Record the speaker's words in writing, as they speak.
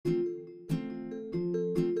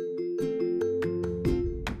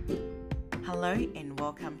Hello and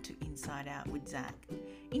welcome to Inside Out with Zach.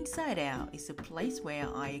 Inside Out is a place where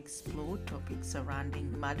I explore topics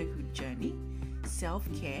surrounding motherhood journey,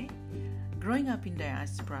 self-care, growing up in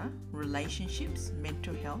diaspora, relationships,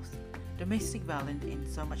 mental health, domestic violence and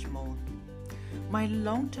so much more. My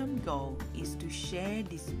long-term goal is to share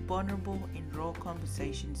these vulnerable and raw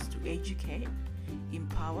conversations to educate,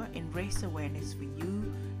 empower and raise awareness for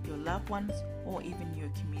you, your loved ones or even your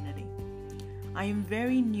community. I am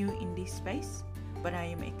very new in this space, but I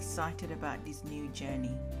am excited about this new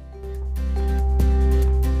journey.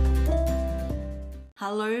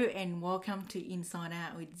 Hello and welcome to Inside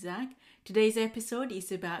Out with Zach. Today's episode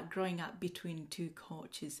is about growing up between two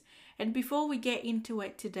cultures. And before we get into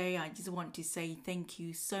it today, I just want to say thank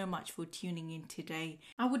you so much for tuning in today.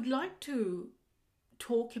 I would like to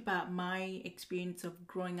talk about my experience of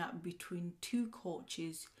growing up between two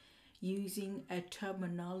cultures using a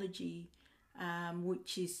terminology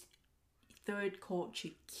which is third culture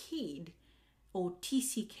kid, or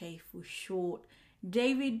TCK for short.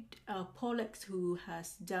 David Pollack, who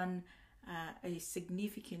has done a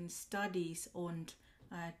significant studies on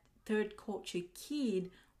third culture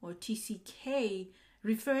kid or TCK,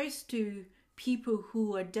 refers to people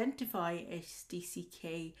who identify as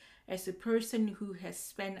TCK as a person who has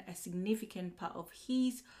spent a significant part of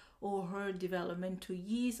his or her developmental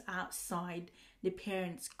years outside the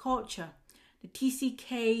parent's culture. The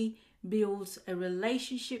TCK builds a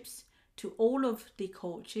relationships to all of the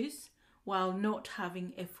cultures while not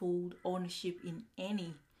having a full ownership in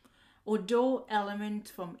any. Although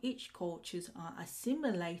elements from each culture are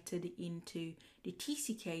assimilated into the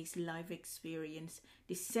TCK's life experience,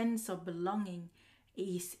 the sense of belonging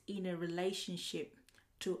is in a relationship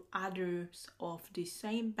to others of the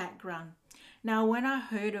same background. Now, when I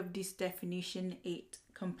heard of this definition, it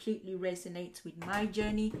completely resonates with my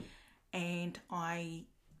journey, and I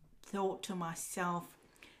thought to myself,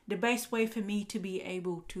 the best way for me to be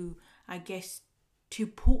able to, to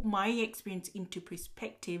put my experience into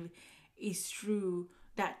perspective is through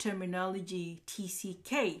that terminology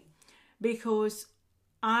TCK, because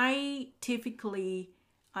I typically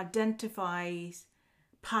identify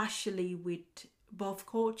partially with both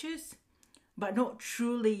cultures, but not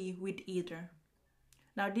truly with either.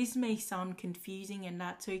 Now, this may sound confusing, and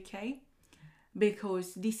that's okay,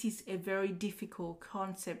 because this is a very difficult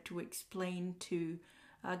concept to explain to,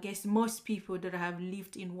 most people that have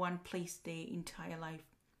lived in one place their entire life.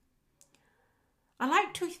 I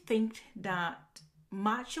like to think that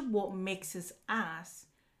much of what makes us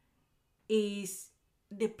is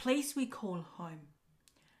the place we call home.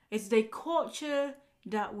 It's the culture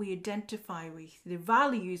that we identify with, the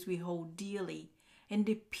values we hold dearly, and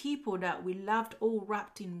the people that we loved, all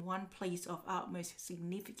wrapped in one place of utmost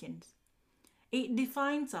significance. It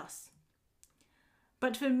defines us.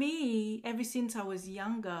 But for me, ever since I was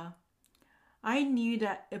younger, I knew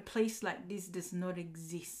that a place like this does not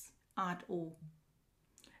exist at all.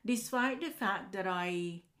 Despite the fact that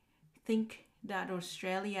I think that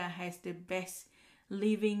Australia has the best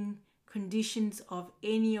living conditions of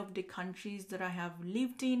any of the countries that I have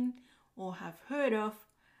lived in or have heard of,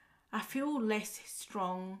 I feel less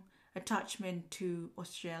strong attachment to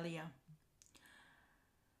Australia.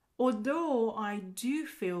 Although I do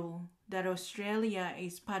feel that Australia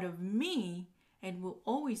is part of me and will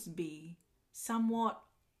always be, somewhat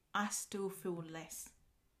I still feel less.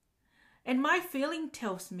 And my feeling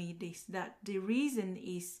tells me this, that the reason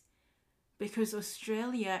is because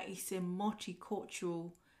Australia is a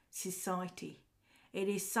multicultural society. It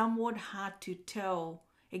is somewhat hard to tell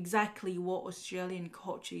exactly what Australian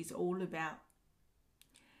culture is all about.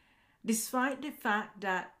 Despite the fact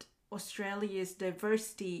that Australia's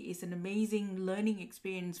diversity is an amazing learning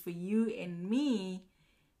experience for you and me,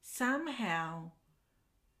 somehow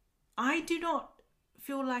I do not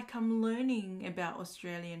feel like I'm learning about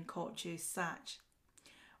Australian culture as such.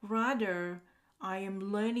 Rather, I am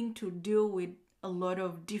learning to deal with a lot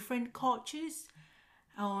of different cultures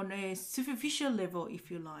on a superficial level, if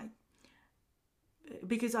you like.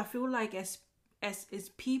 Because I feel like as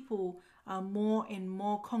people are more and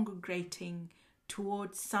more congregating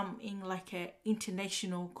towards something like an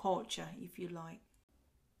international culture, if you like.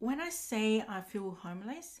 When I say I feel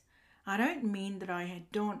homeless, I don't mean that I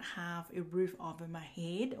don't have a roof over my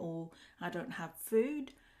head or I don't have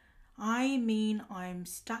food. I mean I'm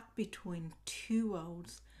stuck between two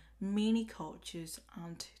worlds, many cultures,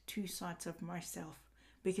 and two sides of myself,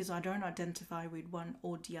 because I don't identify with one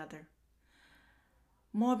or the other.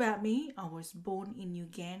 More about me, I was born in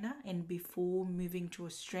Uganda, and before moving to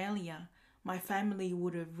Australia, my family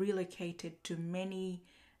would have relocated to many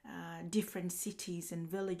different cities and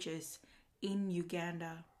villages in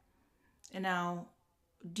Uganda. And now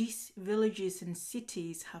these villages and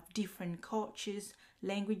cities have different cultures,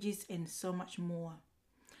 languages, and so much more.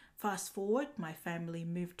 Fast forward, my family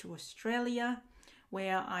moved to Australia,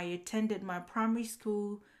 where I attended my primary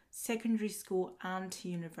school, secondary school, and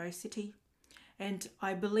university. And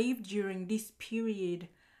I believe during this period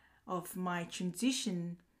of my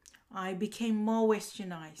transition, I became more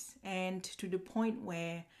westernized, and to the point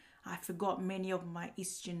where I forgot many of my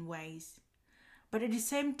Eastern ways. But at the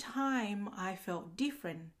same time, I felt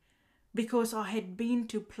different because I had been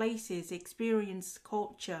to places, experienced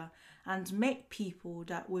culture, and met people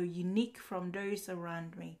that were unique from those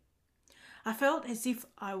around me. I felt as if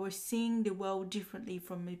I was seeing the world differently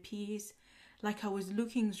from my peers, like I was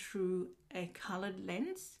looking through a colored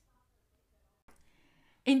lens.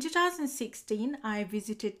 In 2016, I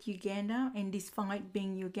visited Uganda, and despite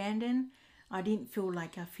being Ugandan, I didn't feel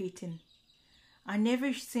like I fit in. I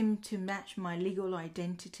never seemed to match my legal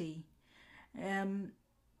identity. And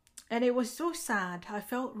it was so sad. I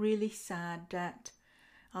felt really sad that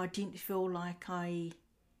I didn't feel like I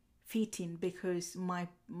fit in, because my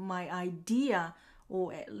idea,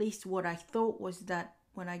 or at least what I thought, was that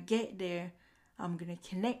when I get there, I'm going to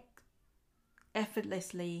connect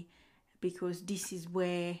effortlessly, because this is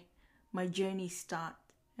where my journey starts,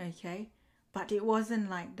 okay? But it wasn't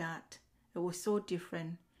like that. It was so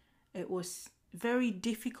different. It was very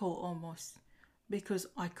difficult almost, because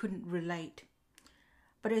I couldn't relate.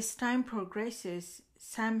 But as time progresses,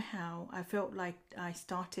 somehow I felt like I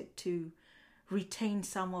started to retain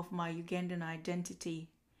some of my Ugandan identity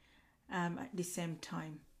at the same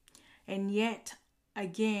time. And yet,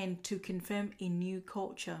 again, to confirm a new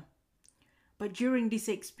culture. But during this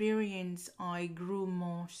experience, I grew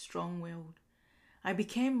more strong-willed. I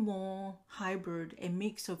became more hybrid, a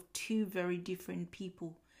mix of two very different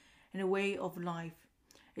people and a way of life,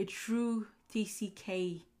 a true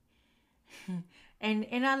TCK. and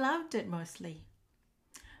I loved it mostly.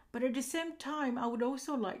 But at the same time, I would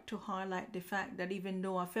also like to highlight the fact that even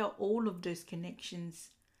though I felt all of those connections,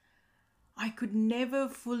 I could never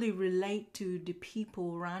fully relate to the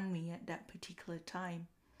people around me at that particular time,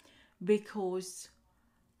 because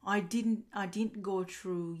I didn't go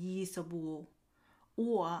through years of war,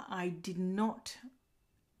 or I did not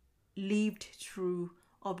lived through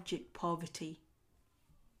object poverty.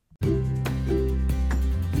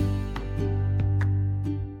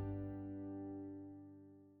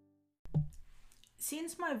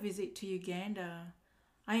 Since my visit to Uganda,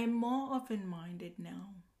 I am more open-minded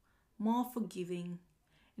now, more forgiving,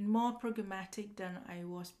 and more pragmatic than I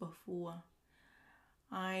was before.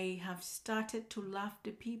 I have started to love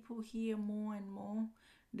the people here more and more,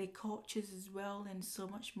 their cultures as well, and so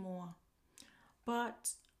much more.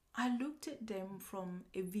 But I looked at them from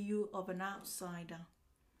a view of an outsider,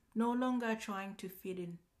 no longer trying to fit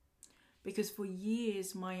in. Because for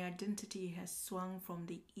years my identity has swung from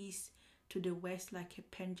the east to the west like a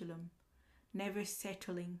pendulum, never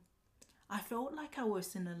settling. I felt like I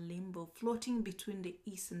was in a limbo, floating between the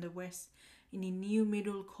east and the west in a new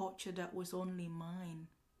middle culture that was only mine.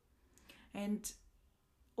 And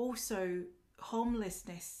also,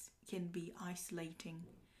 homelessness can be isolating,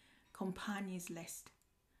 companionless.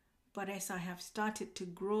 But as I have started to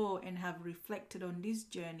grow and have reflected on this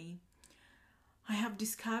journey, I have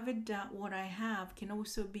discovered that what I have can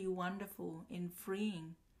also be wonderful and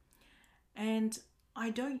freeing. And I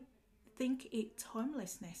don't think it's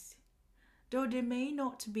homelessness. Though there may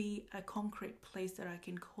not be a concrete place that I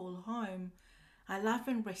can call home, I love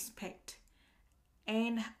and respect,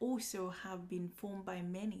 and also have been formed by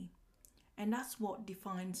many. And that's what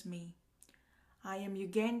defines me. I am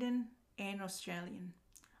Ugandan and Australian.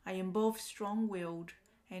 I am both strong-willed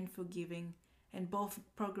and forgiving, and both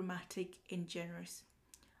programmatic and generous.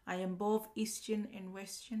 I am both Eastern and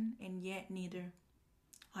Western, and yet neither.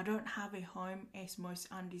 I don't have a home as most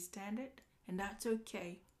understand it, and that's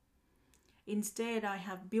okay. Instead, I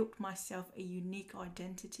have built myself a unique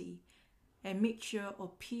identity, a mixture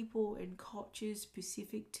of people and cultures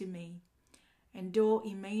specific to me. And though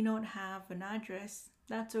it may not have an address,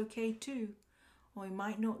 that's okay too. Or it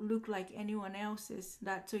might not look like anyone else's,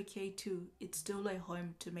 that's okay too. It's still a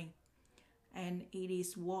home to me. And it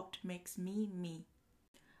is what makes me me.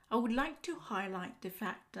 I would like to highlight the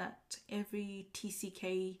fact that every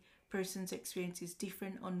TCK person's experience is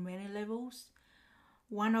different on many levels.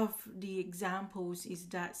 One of the examples is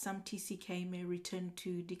that some TCK may return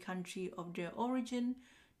to the country of their origin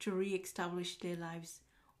to re-establish their lives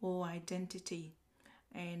or identity.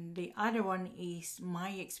 And the other one is my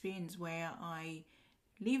experience, where I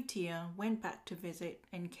lived here, went back to visit,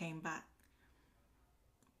 and came back.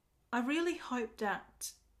 I really hope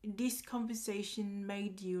that this conversation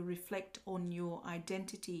made you reflect on your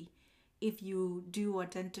identity if you do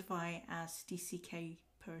identify as TCK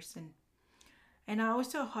person. And I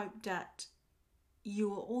also hope that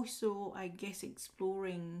you're also, I guess,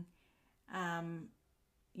 exploring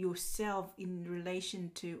yourself in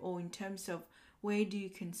relation to, or in terms of, where do you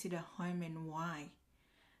consider home and why?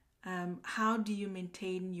 How do you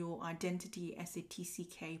maintain your identity as a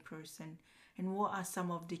TCK person? And what are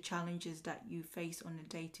some of the challenges that you face on a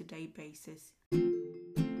day-to-day basis?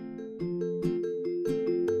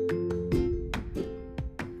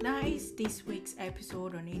 That is this week's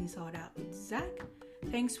episode on Inside Out with Zach.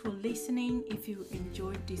 Thanks for listening. If you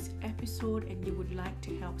enjoyed this episode and you would like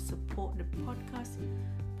to help support the podcast,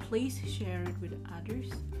 please share it with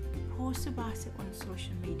others, post about it on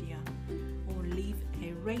social media, or leave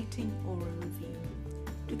a rating or a review.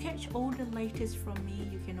 To catch all the latest from me,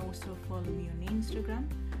 you can also follow me on Instagram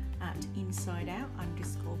at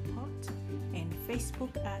insideout_pod and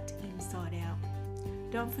Facebook at Inside Out.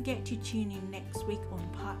 Don't forget to tune in next week on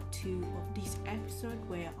part 2 of this episode,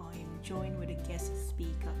 where I am joined with a guest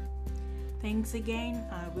speaker. Thanks again.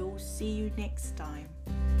 I will see you next time.